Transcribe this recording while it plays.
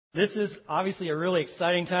This is obviously a really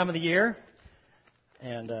exciting time of the year,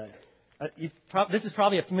 and this is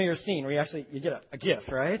probably a familiar scene where you get a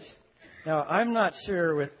gift, right? Now, I'm not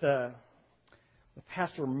sure with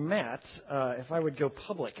Pastor Matt if I would go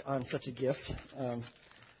public on such a gift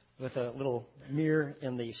with a little mirror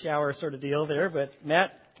in the shower sort of deal there. But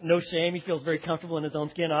Matt, no shame, he feels very comfortable in his own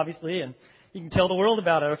skin, obviously, and he can tell the world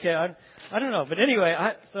about it. Okay, I don't know, but anyway,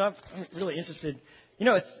 I'm really interested. You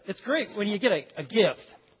know, it's great when you get a gift.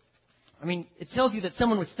 I mean, it tells you that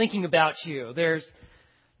someone was thinking about you. There's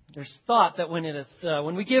thought that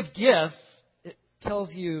when we give gifts, it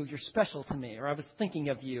tells you you're special to me, or I was thinking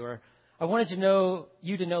of you, or I wanted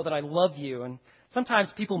you to know that I love you. And sometimes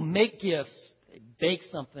people make gifts, they bake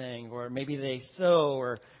something, or maybe they sew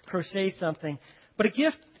or crochet something. But a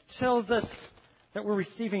gift tells us that we're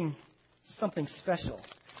receiving something special.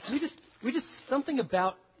 We just something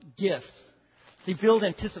about gifts. They build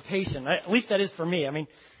anticipation. At least that is for me. I mean,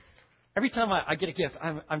 every time I get a gift,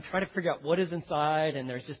 I'm trying to figure out what is inside, and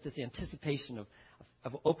there's just this anticipation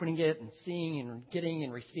of opening it and seeing and getting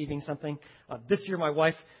and receiving something. This year, my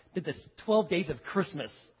wife did this 12 days of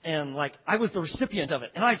Christmas, and I was the recipient of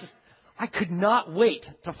it, and I could not wait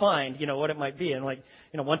to find what it might be. And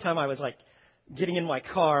one time I was getting in my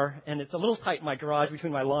car, and it's a little tight in my garage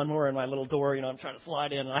between my lawnmower and my little door. I'm trying to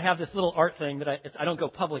slide in, and I have this little art thing that I don't go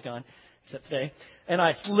public on. Except today. And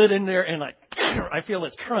I slid in there and I feel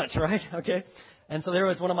this crunch, right? Okay. And so there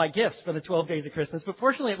was one of my gifts for the 12 days of Christmas. But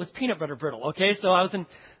fortunately, it was peanut butter brittle. Okay. So I was thinking,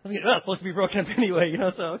 it's supposed to be broken up anyway,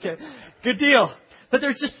 so okay. Good deal. But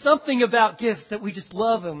there's just something about gifts that we just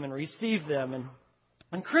love them and receive them.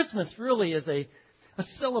 And Christmas really is a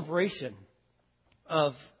celebration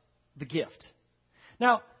of the gift.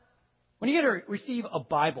 Now, when you get to receive a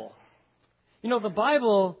Bible, the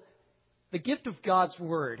Bible, the gift of God's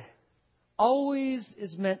Word, always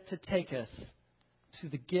is meant to take us to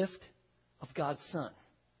the gift of God's Son.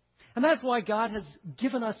 And that's why God has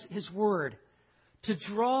given us His Word to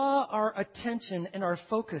draw our attention and our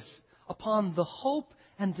focus upon the hope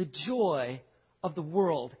and the joy of the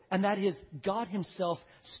world. And that is God Himself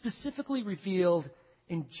specifically revealed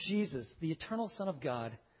in Jesus, the eternal Son of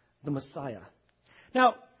God, the Messiah.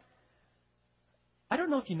 Now, I don't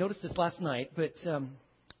know if you noticed this last night, but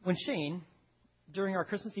when Shane, during our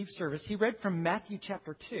Christmas Eve service, he read from Matthew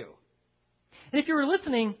chapter 2. And if you were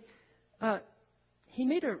listening, he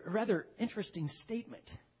made a rather interesting statement.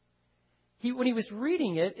 When he was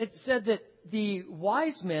reading it, it said that the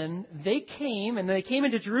wise men, they came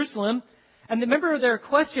into Jerusalem, and remember their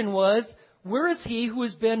question was, where is he who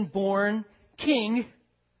has been born King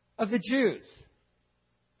of the Jews?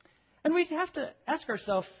 And we'd have to ask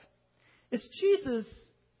ourselves, is Jesus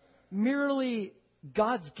merely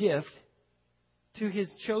God's gift to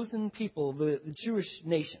His chosen people, the Jewish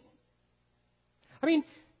nation? I mean,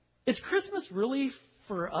 is Christmas really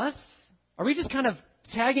for us? Are we just kind of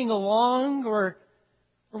tagging along, or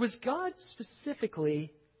was God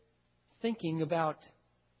specifically thinking about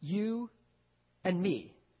you and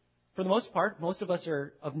me? For the most part, most of us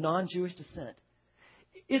are of non-Jewish descent.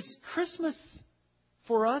 Is Christmas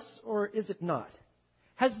for us, or is it not?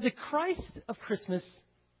 Has the Christ of Christmas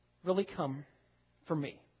really come for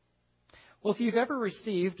me? Well, if you've ever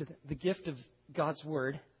received the gift of God's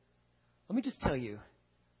Word, let me just tell you,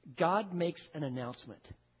 God makes an announcement.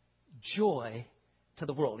 Joy to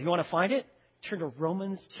the world. You want to find it? Turn to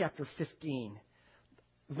Romans chapter 15.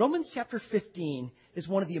 Romans chapter 15 is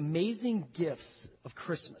one of the amazing gifts of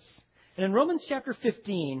Christmas. And in Romans chapter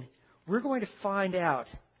 15, we're going to find out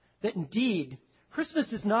that indeed,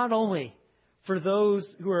 Christmas is not only for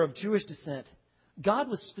those who are of Jewish descent. God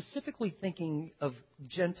was specifically thinking of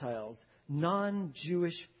Gentiles,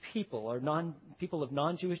 non-Jewish people, or people of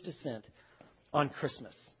non-Jewish descent on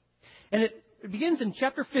Christmas. And it begins in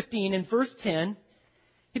chapter 15 in verse 10.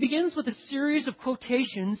 He begins with a series of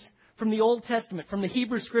quotations from the Old Testament, from the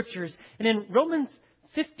Hebrew Scriptures. And in Romans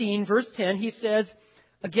 15, verse 10, he says,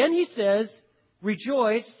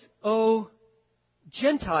 rejoice, O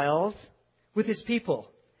Gentiles, with His people.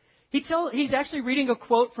 He's actually reading a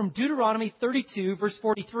quote from Deuteronomy 32, verse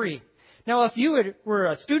 43. Now, if you were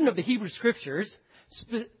a student of the Hebrew Scriptures,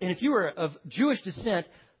 and if you were of Jewish descent,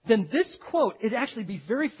 then this quote would actually be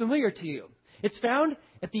very familiar to you. It's found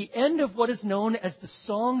at the end of what is known as the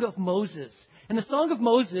Song of Moses. In the Song of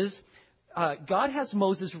Moses, God has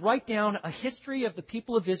Moses write down a history of the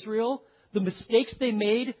people of Israel, the mistakes they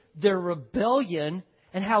made, their rebellion,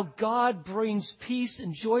 and how God brings peace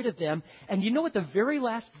and joy to them. And you know what the very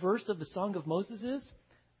last verse of the Song of Moses is?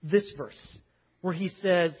 This verse, where he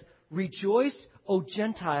says, rejoice, O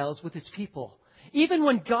Gentiles, with His people. Even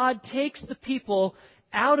when God takes the people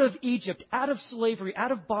out of Egypt, out of slavery,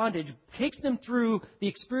 out of bondage, takes them through the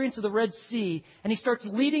experience of the Red Sea, and he starts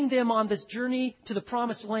leading them on this journey to the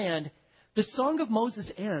Promised Land. The Song of Moses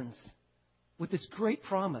ends with this great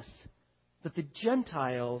promise that the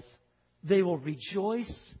Gentiles, they will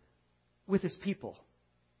rejoice with his people.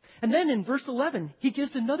 And then in verse 11, he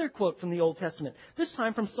gives another quote from the Old Testament, this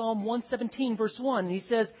time from Psalm 117, verse 1. And he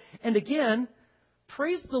says, "And again,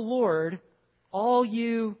 praise the Lord, all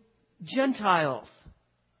you Gentiles."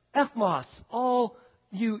 Ethnos, all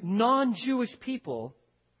you non-Jewish people.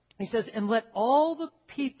 He says, "And let all the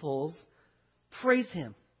peoples praise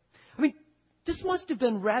him." I mean, this must have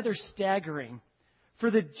been rather staggering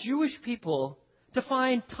for the Jewish people to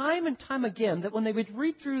find time and time again that when they would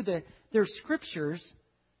read through their scriptures,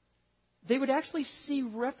 they would actually see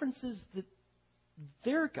references that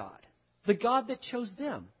their God, the God that chose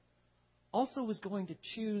them, also was going to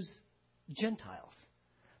choose Gentiles.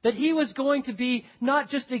 That he was going to be not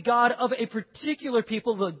just a God of a particular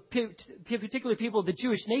people, the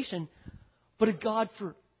Jewish nation, but a God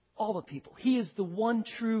for all the people. He is the one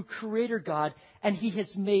true creator God, and he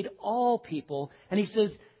has made all people. And he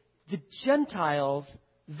says, the Gentiles,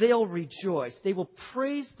 they'll rejoice. They will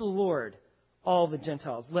praise the Lord, all the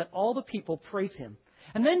Gentiles. Let all the people praise him.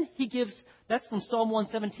 And then he gives, that's from Psalm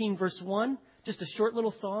 117, verse 1, just a short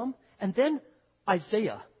little psalm. And then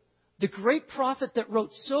Isaiah, the great prophet that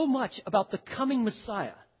wrote so much about the coming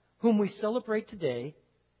Messiah, whom we celebrate today,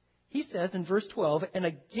 he says in verse 12, and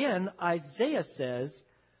again Isaiah says,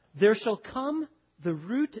 "There shall come the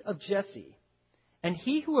root of Jesse, and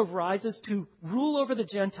he who arises to rule over the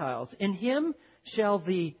Gentiles. In him shall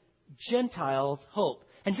the Gentiles hope."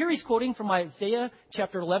 And here he's quoting from Isaiah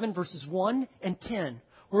chapter 11, verses 1 and 10,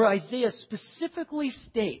 where Isaiah specifically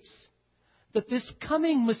states that this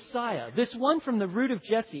coming Messiah, this one from the root of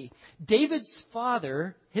Jesse, David's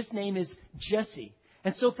father, his name is Jesse.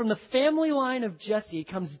 And so from the family line of Jesse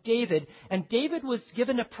comes David, and David was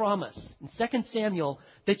given a promise in 2 Samuel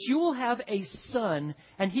that you will have a son,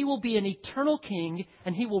 and he will be an eternal king,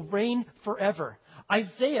 and he will reign forever.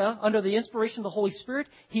 Isaiah, under the inspiration of the Holy Spirit,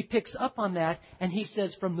 he picks up on that, and he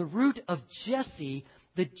says, from the root of Jesse,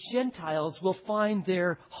 the Gentiles will find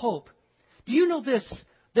their hope. Do you know this?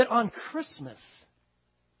 That on Christmas,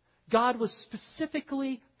 God was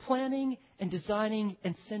specifically planning and designing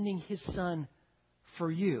and sending his son for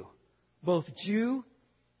you, both Jew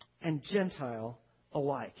and Gentile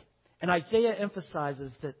alike. And Isaiah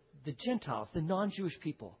emphasizes that the Gentiles, the non-Jewish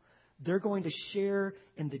people, they're going to share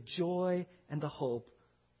in the joy and the hope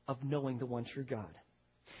of knowing the one true God.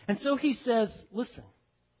 And so he says, listen,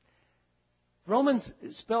 Romans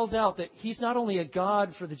spells out that he's not only a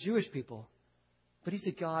God for the Jewish people, but he's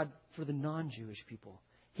a God for the non-Jewish people.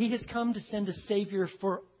 He has come to send a Savior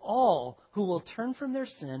for all who will turn from their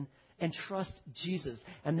sin and trust Jesus.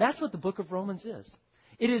 And that's what the book of Romans is.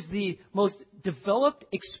 It is the most developed,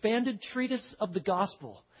 expanded treatise of the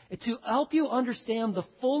gospel to help you understand the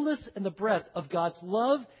fullness and the breadth of God's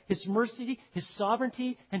love, his mercy, his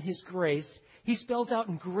sovereignty, and his grace. He spells out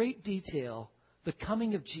in great detail the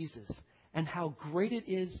coming of Jesus and how great it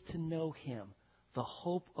is to know him, the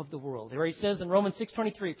hope of the world. There he says in Romans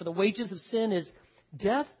 6:23, "For the wages of sin is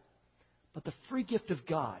death, but the free gift of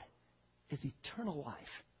God is eternal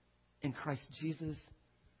life in Christ Jesus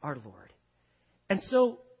our Lord." And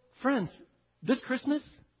so, friends, this Christmas,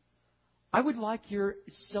 I would like your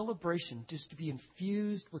celebration just to be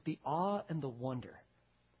infused with the awe and the wonder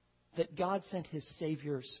that God sent his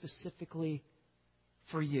Savior specifically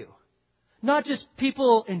for you. Not just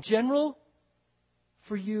people in general,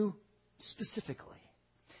 for you specifically.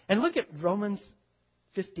 And look at Romans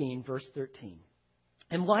 15, verse 13.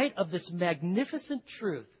 In light of this magnificent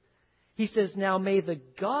truth, he says, "Now may the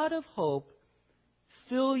God of hope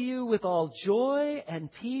fill you with all joy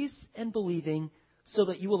and peace and believing, so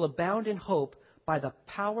that you will abound in hope by the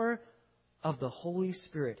power of the Holy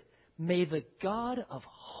Spirit." May the God of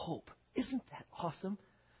hope. Isn't that awesome?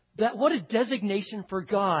 What a designation for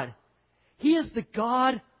God. He is the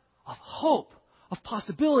God of hope, of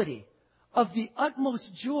possibility, of the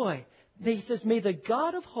utmost joy. He says, may the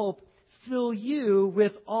God of hope fill you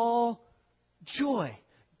with all joy.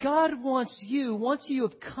 God wants you, once you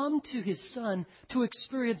have come to his Son, to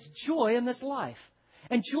experience joy in this life.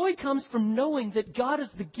 And joy comes from knowing that God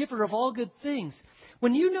is the giver of all good things.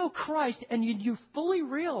 When you know Christ and you fully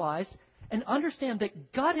realize and understand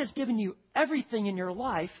that God has given you everything in your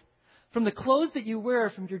life, from the clothes that you wear,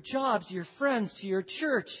 from your jobs, to your friends, to your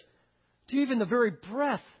church, to even the very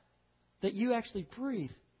breath that you actually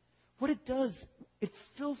breathe, what it does, it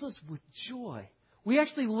fills us with joy. We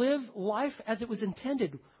actually live life as it was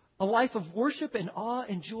intended, a life of worship and awe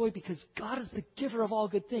and joy because God is the giver of all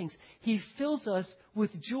good things. He fills us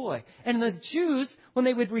with joy. And the Jews, when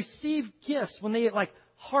they would receive gifts, when they like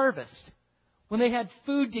harvest, when they had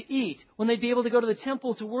food to eat, when they'd be able to go to the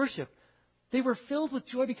temple to worship, they were filled with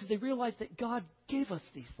joy because they realized that God gave us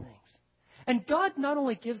these things. And God not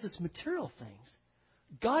only gives us material things,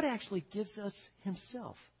 God actually gives us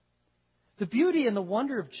Himself. The beauty and the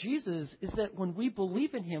wonder of Jesus is that when we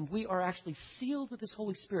believe in Him, we are actually sealed with His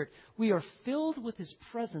Holy Spirit. We are filled with His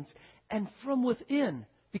presence. And from within,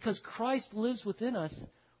 because Christ lives within us,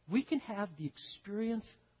 we can have the experience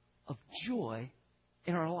of joy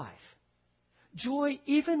in our life. Joy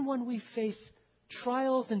even when we face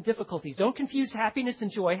trials and difficulties. Don't confuse happiness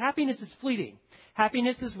and joy. Happiness is fleeting.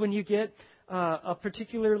 Happiness is when you get a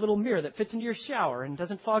particular little mirror that fits into your shower and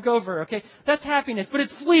doesn't fog over, okay? That's happiness, but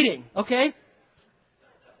it's fleeting, okay?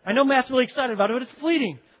 I know Matt's really excited about it, but it's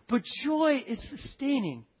fleeting. But joy is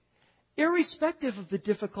sustaining. Irrespective of the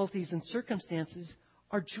difficulties and circumstances,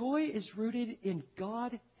 our joy is rooted in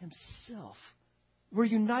God Himself. We're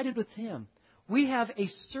united with Him. We have a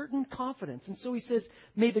certain confidence. And so He says,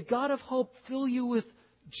 may the God of hope fill you with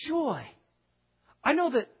joy. I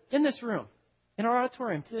know that in this room, in our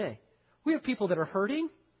auditorium today, we have people that are hurting,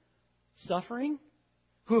 suffering,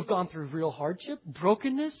 who have gone through real hardship,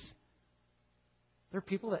 brokenness. There are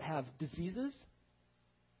people that have diseases.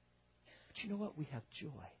 But you know what? We have joy.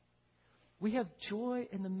 We have joy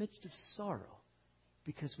in the midst of sorrow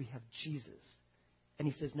because we have Jesus. And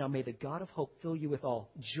He says, now may the God of hope fill you with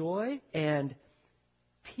all joy and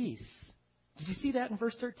peace. Did you see that in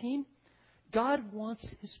verse 13? God wants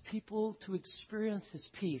His people to experience His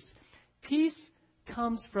peace. Peace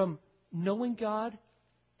comes from knowing God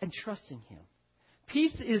and trusting Him.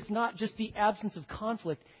 Peace is not just the absence of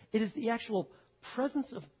conflict. It is the actual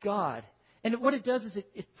presence of God. And what it does is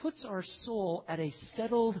it puts our soul at a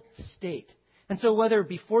settled state. And so whether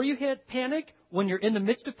before you hit panic, when you're in the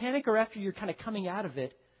midst of panic, or after you're kind of coming out of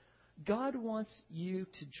it, God wants you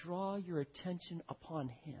to draw your attention upon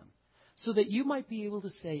Him so that you might be able to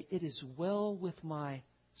say, it is well with my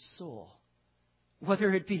soul.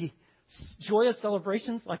 Whether it be joyous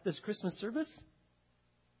celebrations like this Christmas service,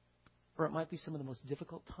 or it might be some of the most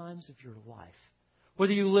difficult times of your life.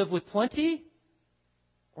 Whether you live with plenty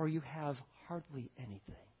or you have hardly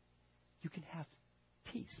anything, you can have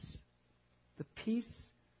peace. The peace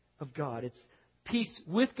of God. It's peace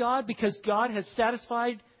with God because God has sent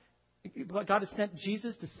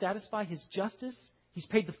Jesus to satisfy His justice. He's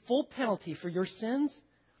paid the full penalty for your sins.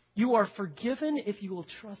 You are forgiven if you will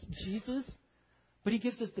trust Jesus. But He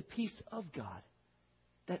gives us the peace of God,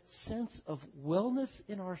 that sense of wellness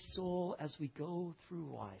in our soul as we go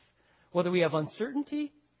through life. Whether we have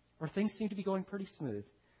uncertainty or things seem to be going pretty smooth.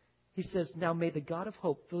 He says, now may the God of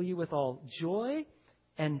hope fill you with all joy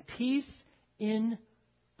and peace in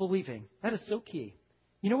believing. That is so key.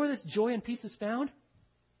 You know where this joy and peace is found?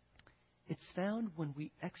 It's found when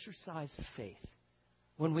we exercise faith.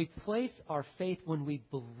 When we place our faith, when we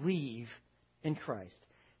believe in Christ.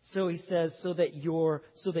 So He says, so that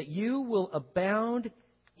you will abound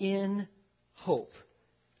in hope.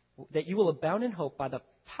 That you will abound in hope by the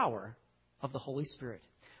power of the Holy Spirit.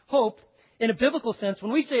 Hope, in a biblical sense,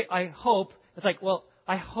 when we say I hope, it's like, well,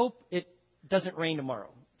 I hope it doesn't rain tomorrow.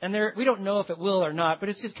 And we don't know if it will or not, but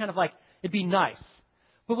it's just kind of like, it'd be nice.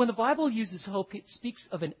 But when the Bible uses hope, it speaks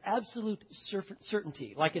of an absolute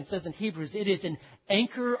certainty. Like it says in Hebrews, it is an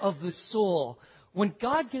anchor of the soul. When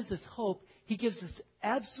God gives us hope, He gives us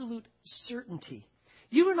absolute certainty.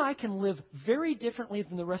 You and I can live very differently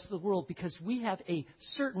than the rest of the world because we have a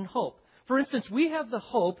certain hope. For instance, we have the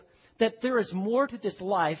hope that there is more to this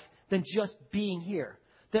life than just being here.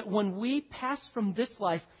 That when we pass from this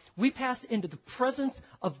life, we pass into the presence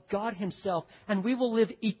of God Himself, and we will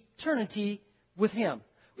live eternity with Him.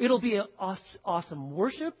 It'll be an awesome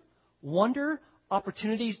worship, wonder,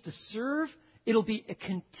 opportunities to serve. It'll be a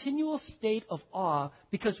continual state of awe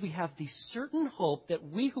because we have the certain hope that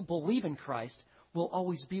we who believe in Christ will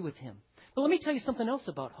always be with Him. But let me tell you something else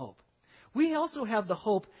about hope. We also have the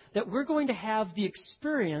hope that we're going to have the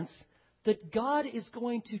experience that God is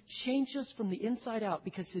going to change us from the inside out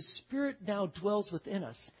because His Spirit now dwells within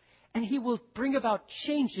us. And He will bring about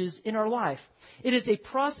changes in our life. It is a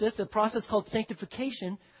process called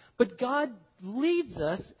sanctification. But God leads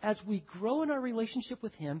us as we grow in our relationship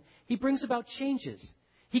with Him. He brings about changes.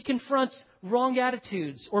 He confronts wrong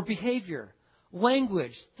attitudes or behavior,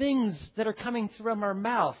 language, things that are coming from our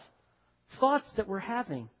mouth, thoughts that we're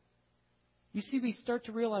having. You see, we start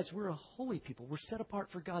to realize we're a holy people. We're set apart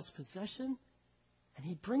for God's possession. And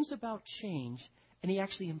He brings about change, and He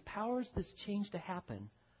actually empowers this change to happen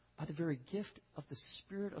by the very gift of the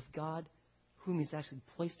Spirit of God, whom He's actually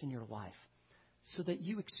placed in your life, so that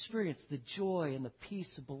you experience the joy and the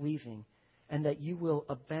peace of believing, and that you will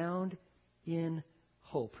abound in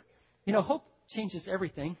hope. You know, hope changes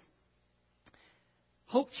everything.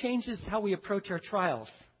 Hope changes how we approach our trials.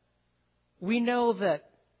 We know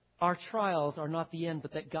that our trials are not the end,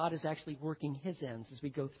 but that God is actually working His ends as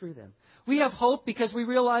we go through them. We have hope because we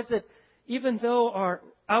realize that even though our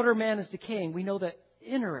outer man is decaying, we know that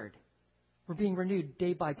inward we're being renewed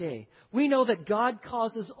day by day. We know that God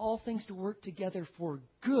causes all things to work together for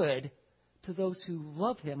good to those who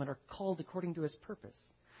love Him and are called according to His purpose.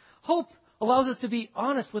 Hope allows us to be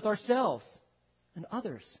honest with ourselves and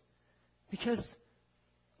others because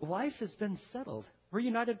life has been settled. We're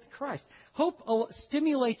united with Christ. Hope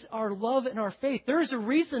stimulates our love and our faith. There is a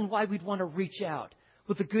reason why we'd want to reach out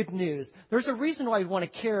with the good news. There's a reason why we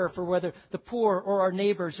want to care for whether the poor or our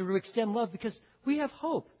neighbors, or to extend love, because we have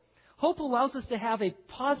hope. Hope allows us to have a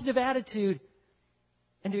positive attitude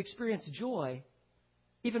and to experience joy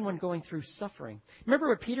even when going through suffering. Remember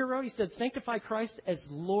what Peter wrote? He said, "Sanctify Christ as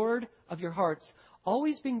Lord of your hearts,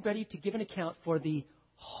 always being ready to give an account for the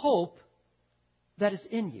hope that is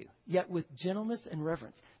in you, yet with gentleness and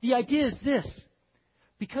reverence." The idea is this: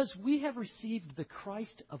 because we have received the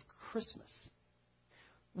Christ of Christmas,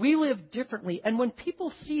 we live differently. And when people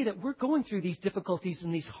see that we're going through these difficulties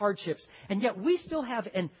and these hardships, and yet we still have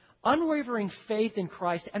an unwavering faith in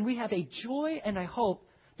Christ, and we have a joy and a hope,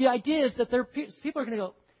 the idea is that people are going to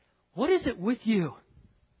go, "What is it with you?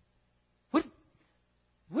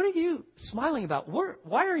 What are you smiling about?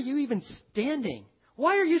 Why are you even standing?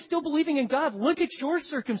 Why are you still believing in God? Look at your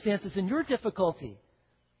circumstances and your difficulty."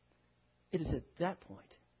 It is at that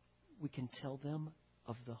point we can tell them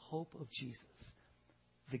of the hope of Jesus,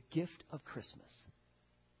 the gift of Christmas,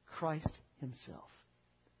 Christ Himself.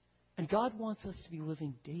 And God wants us to be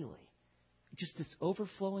living daily just this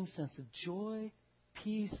overflowing sense of joy,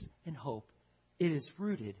 peace, and hope. It is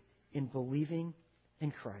rooted in believing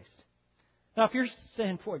in Christ. Now, if you're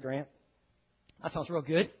saying, "Boy, Grant, that sounds real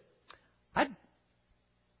good,"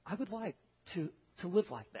 I would like to live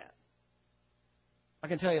like that. I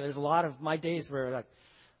can tell you there's a lot of my days where I'm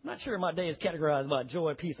not sure my day is categorized by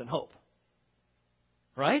joy, peace, and hope.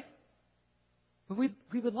 Right? But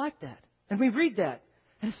we would like that. And we read that.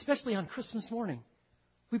 And especially on Christmas morning,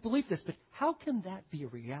 we believe this. But how can that be a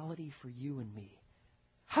reality for you and me?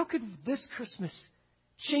 How could this Christmas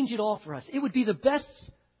change it all for us? It would be the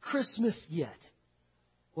best Christmas yet.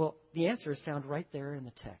 Well, the answer is found right there in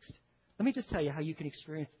the text. Let me just tell you how you can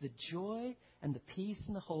experience the joy and the peace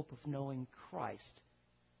and the hope of knowing Christ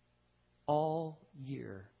all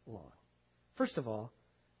year long. First of all,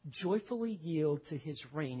 joyfully yield to His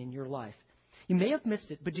reign in your life. You may have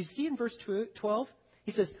missed it, but do you see in verse 12?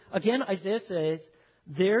 He says, again, Isaiah says,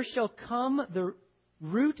 "There shall come the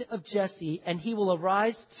root of Jesse, and he will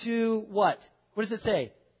arise to" what? What does it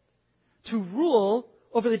say? "To rule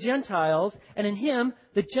over the Gentiles, and in Him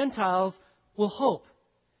the Gentiles will hope."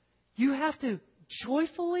 You have to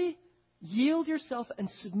joyfully yield yourself and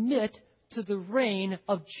submit to the reign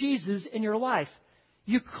of Jesus in your life.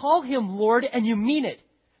 You call Him Lord, and you mean it.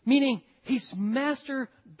 Meaning, He's Master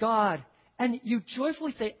God. And you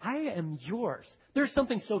joyfully say, "I am yours." There's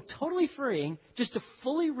something so totally freeing just to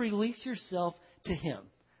fully release yourself to Him.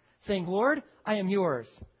 Saying, "Lord, I am yours.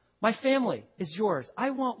 My family is yours. I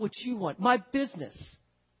want what you want. My business,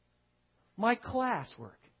 my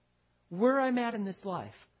classwork, where I'm at in this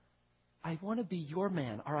life. I want to be your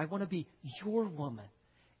man, or I want to be your woman."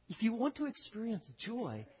 If you want to experience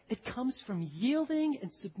joy, it comes from yielding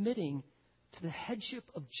and submitting to the headship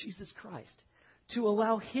of Jesus Christ, to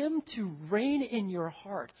allow Him to reign in your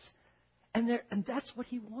hearts. And that's what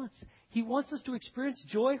He wants. He wants us to experience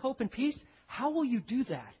joy, hope, and peace. How will you do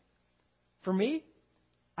that? For me,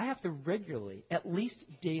 I have to regularly, at least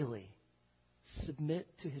daily, submit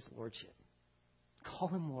to His Lordship. Call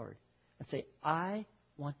Him Lord and say, "I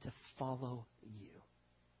want to follow you."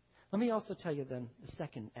 Let me also tell you then the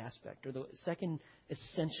second aspect, or the second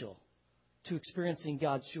essential to experiencing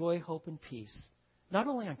God's joy, hope, and peace, not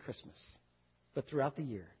only on Christmas, but throughout the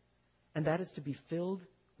year. And that is to be filled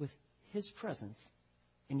with His presence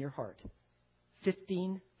in your heart.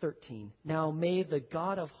 15:13. "Now may the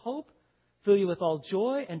God of hope fill you with all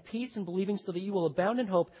joy and peace in believing, so that you will abound in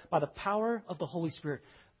hope by the power of the Holy Spirit."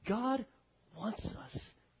 God wants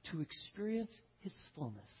us to experience His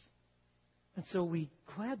fullness. And so we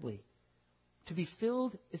gladly, to be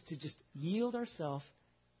filled is to just yield ourselves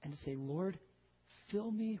and to say, "Lord,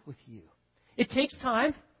 fill me with you." It takes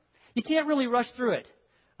time. You can't really rush through it.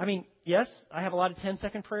 I mean, yes, I have a lot of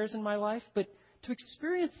 10-second prayers in my life, but to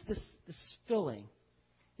experience this filling,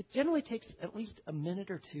 it generally takes at least a minute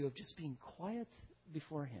or two of just being quiet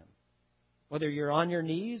before Him. Whether you're on your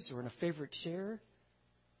knees or in a favorite chair,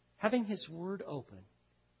 having His Word open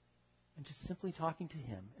and just simply talking to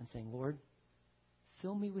Him and saying, Lord,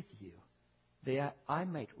 fill me with you, that I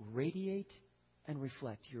might radiate and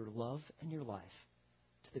reflect your love and your life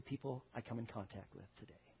to the people I come in contact with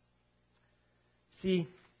today. See,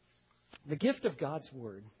 the gift of God's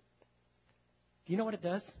Word, do you know what it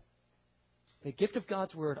does? The gift of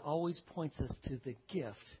God's Word always points us to the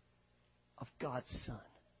gift of God's Son.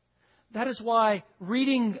 That is why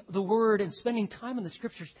reading the Word and spending time in the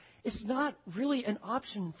Scriptures is not really an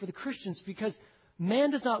option for the Christians, because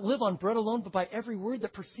man does not live on bread alone, but by every word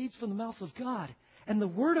that proceeds from the mouth of God. And the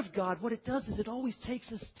Word of God, what it does is it always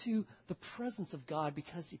takes us to the presence of God,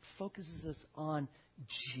 because it focuses us on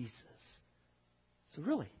Jesus. So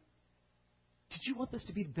really, did you want this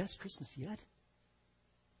to be the best Christmas yet?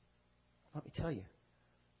 Let me tell you,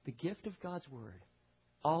 the gift of God's Word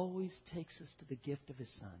always takes us to the gift of His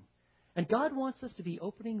Son. And God wants us to be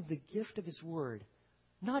opening the gift of His Word,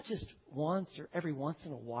 not just once or every once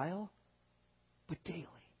in a while, but daily.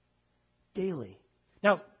 Daily.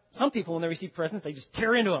 Now, some people, when they receive presents, they just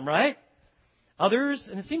tear into them, right? Others,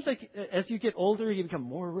 and it seems like as you get older, you become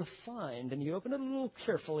more refined, and you open it a little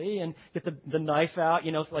carefully and get the knife out,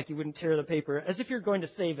 so like you wouldn't tear the paper, as if you're going to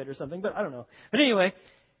save it or something, but I don't know. But anyway,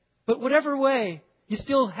 but whatever way, you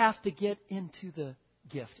still have to get into the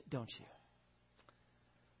gift, don't you?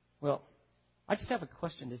 Well, I just have a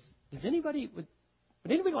question. Would anybody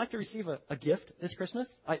like to receive a gift this Christmas?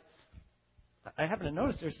 I happen to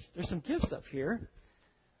notice there's some gifts up here.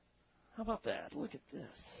 How about that? Look at this.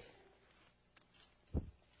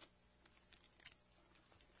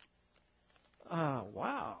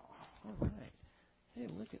 Wow. All right. Hey,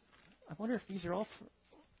 look at. I wonder if these are all.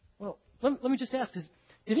 Well, let me just ask: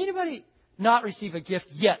 did anybody not receive a gift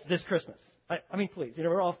yet this Christmas? I mean, please.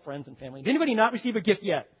 We're all friends and family. Did anybody not receive a gift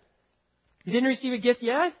yet? You didn't receive a gift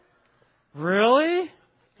yet? Really?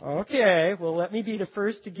 Okay. Well, let me be the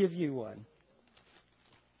first to give you one.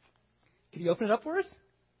 Can you open it up for us?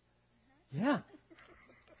 Yeah.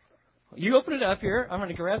 You open it up here. I'm going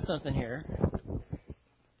to grab something here.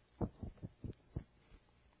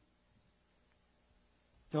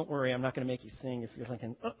 Don't worry, I'm not going to make you sing if you're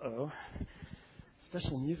thinking, uh-oh,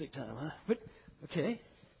 special music time, huh? But, okay.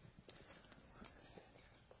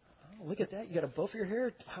 Oh, look at that. You got a bow for your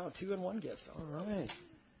hair? Oh, 2-in-1 gift. All right.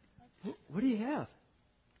 What do you have?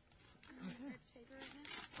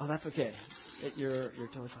 Oh, that's okay. You're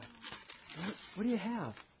totally fine. What do you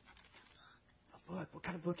have? A book. What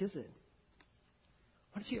kind of book is it?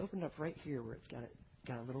 Why don't you open it up right here where it's got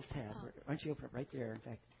a little tab? Why don't you open it right there? In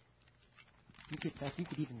fact, you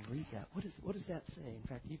could even read that. What does that say? In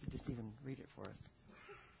fact, you could just even read it for us.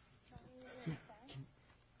 Yeah.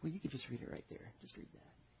 You could just read it right there. Just read that.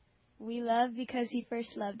 We love because He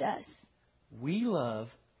first loved us. We love.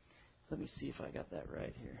 Let me see if I got that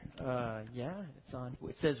right here. Yeah, it's on.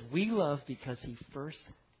 It says, we love because He first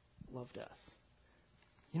loved us.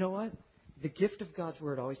 You know what? The gift of God's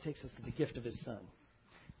Word always takes us to the gift of His Son.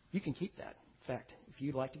 You can keep that. In fact, if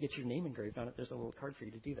you'd like to get your name engraved on it, there's a little card for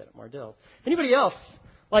you to do that at Mardell. Anybody else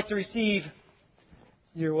like to receive,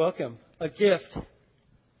 you're welcome, a gift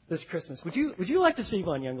this Christmas? Would you like to see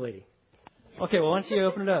one, young lady? Okay, well, why don't you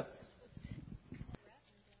open it up?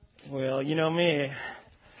 Well, you know me.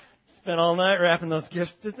 Spent all night wrapping those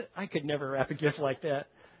gifts. I could never wrap a gift like that.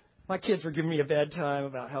 My kids were giving me a bad time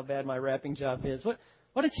about how bad my wrapping job is.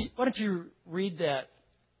 Why don't you read that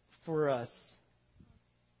for us?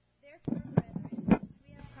 Therefore, brethren,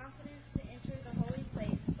 we have confidence to enter the holy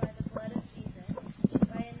place by the blood of Jesus,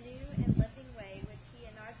 by a new and living way which He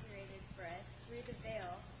inaugurated for us through the veil,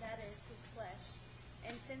 that is, His flesh.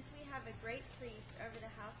 And since we have a great priest over the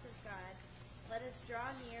house of God, let us draw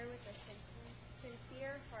near with a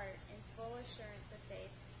sincere heart and full assurance of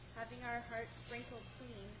faith, having our hearts sprinkled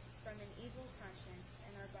clean from an evil conscience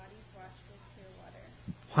and our bodies washed with pure water.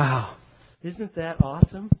 Wow. Isn't that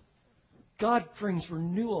awesome? God brings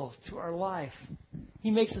renewal to our life. He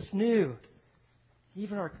makes us new.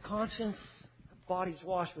 Even our conscience, bodies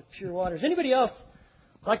washed with pure waters. Anybody else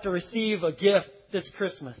like to receive a gift this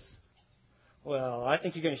Christmas? Well, I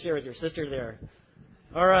think you're going to share with your sister there.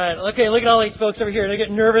 All right. Okay, look at all these folks over here. They're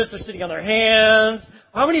getting nervous. They're sitting on their hands.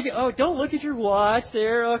 How many of you? Oh, don't look at your watch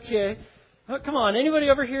there. Okay. Oh, come on. Anybody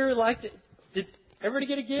over here like to? Did everybody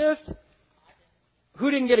get a gift? Who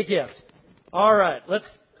didn't get a gift? All right.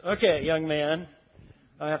 Okay, young man.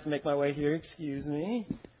 I have to make my way here. Excuse me.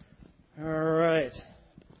 All right.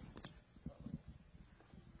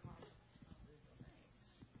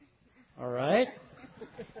 All right.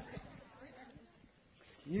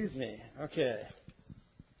 Excuse me. Okay.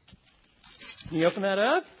 Can you open that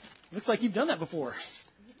up? Looks like you've done that before.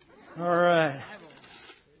 All right.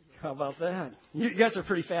 How about that? You guys are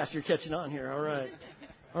pretty fast. You're catching on here. All right.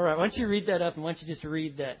 All right. Why don't you read that up, and why don't you just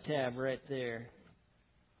read that tab right there?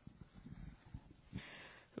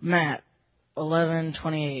 Matt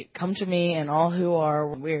 11:28. Come to me, and all who are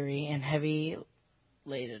weary and heavy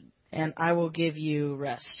laden, and I will give you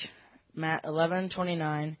rest. Matt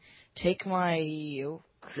 11:29. Take my yoke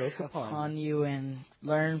upon you and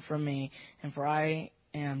learn from me, and for I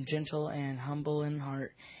am gentle and humble in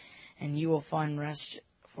heart, and you will find rest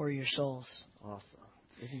for your souls. Awesome.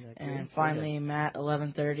 Isn't that great? And finally, Matt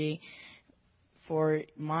 11:30. For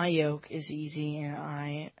my yoke is easy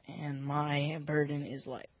and my burden is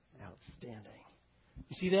light. Outstanding.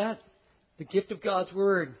 You see that? The gift of God's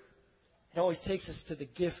Word. It always takes us to the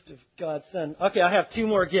gift of God's Son. Okay, I have 2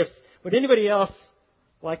 more gifts. Would anybody else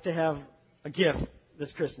like to have a gift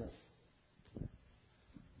this Christmas?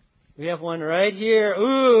 We have one right here.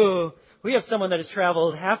 Ooh, we have someone that has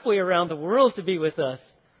traveled halfway around the world to be with us.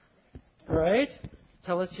 Right?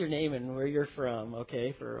 Tell us your name and where you're from,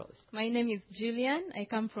 okay? My name is Julian. I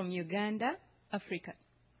come from Uganda, Africa.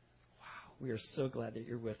 Wow, we are so glad that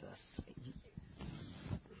you're with us.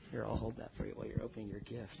 Here, I'll hold that for you while you're opening your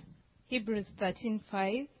gift. Hebrews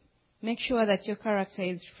 13:5. Make sure that your character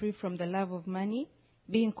is free from the love of money,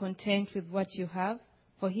 being content with what you have,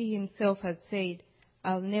 for he himself has said,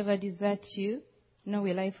 I'll never desert you, nor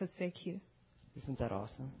will I forsake you. Isn't that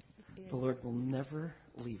awesome? Yeah. The Lord will never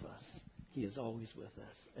leave us. He is always with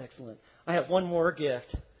us. Excellent. I have one more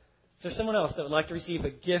gift. Is there someone else that would like to receive a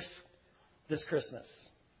gift this Christmas?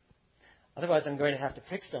 Otherwise, I'm going to have to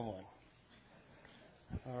pick someone.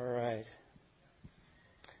 All right.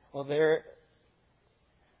 Well,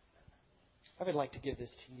 I would like to give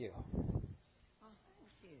this to you. Oh,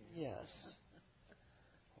 thank you. Yes.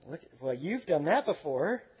 Well, you've done that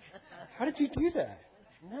before. How did you do that?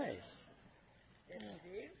 Nice. It's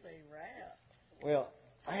usually wrapped. Well,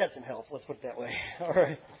 I had some help. Let's put it that way. All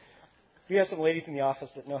right. We have some ladies in the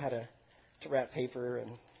office that know how to wrap paper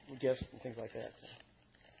and gifts and things like that. So.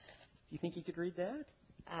 Do you think you could read that?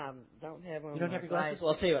 Don't have on. You don't have your glasses?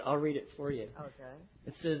 Well, I'll tell you what. I'll read it for you. Okay.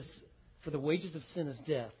 It says, "For the wages of sin is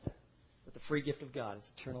death, but the free gift of God is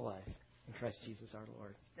eternal life in Christ Jesus our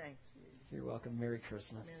Lord." Thank you. You're welcome. Merry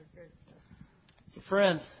Christmas. Merry Christmas. So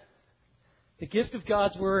friends, the gift of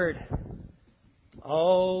God's Word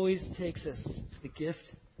always takes us to the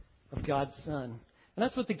gift of God's Son. And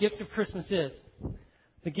that's what the gift of Christmas is.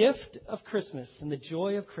 The gift of Christmas and the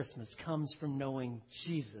joy of Christmas comes from knowing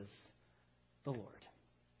Jesus, the Lord.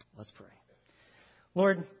 Let's pray.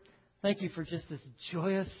 Lord, thank you for just this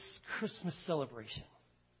joyous Christmas celebration.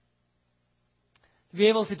 To be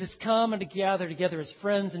able to just come and to gather together as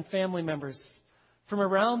friends and family members from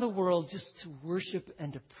around the world just to worship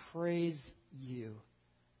and to praise you.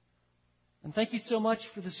 And thank you so much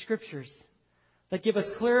for the Scriptures that give us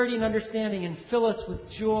clarity and understanding and fill us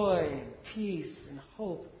with joy and peace and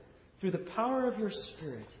hope through the power of your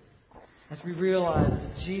Spirit as we realize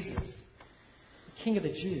that Jesus, the King of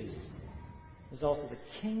the Jews, is also the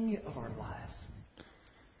King of our lives.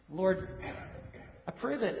 Lord, I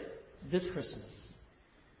pray that this Christmas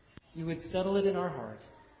you would settle it in our heart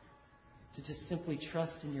to just simply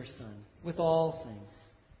trust in your Son with all things.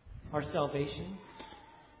 Our salvation,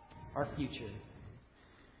 our future,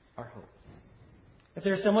 our hope. If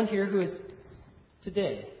there's someone here who is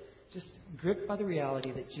today just gripped by the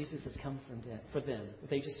reality that Jesus has come for them, would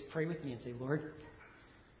they just pray with me and say, Lord,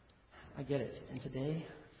 I get it. And today,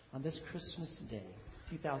 on this Christmas day,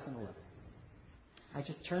 2011, I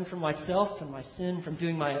just turn from myself and my sin, from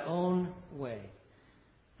doing my own way,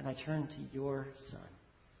 and I turn to your Son.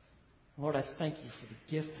 Lord, I thank you for the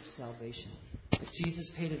gift of salvation, that Jesus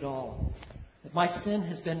paid it all, that my sin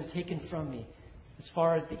has been taken from me as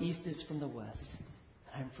far as the east is from the west.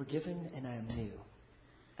 I am forgiven and I am new.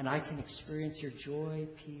 And I can experience your joy,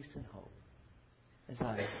 peace, and hope as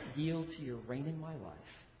I yield to your reign in my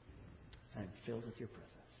life. And I'm filled with your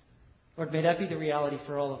presence. Lord, may that be the reality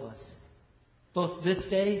for all of us, both this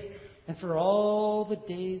day and for all the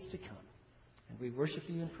days to come. And we worship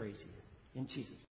you and praise you in Jesus' name.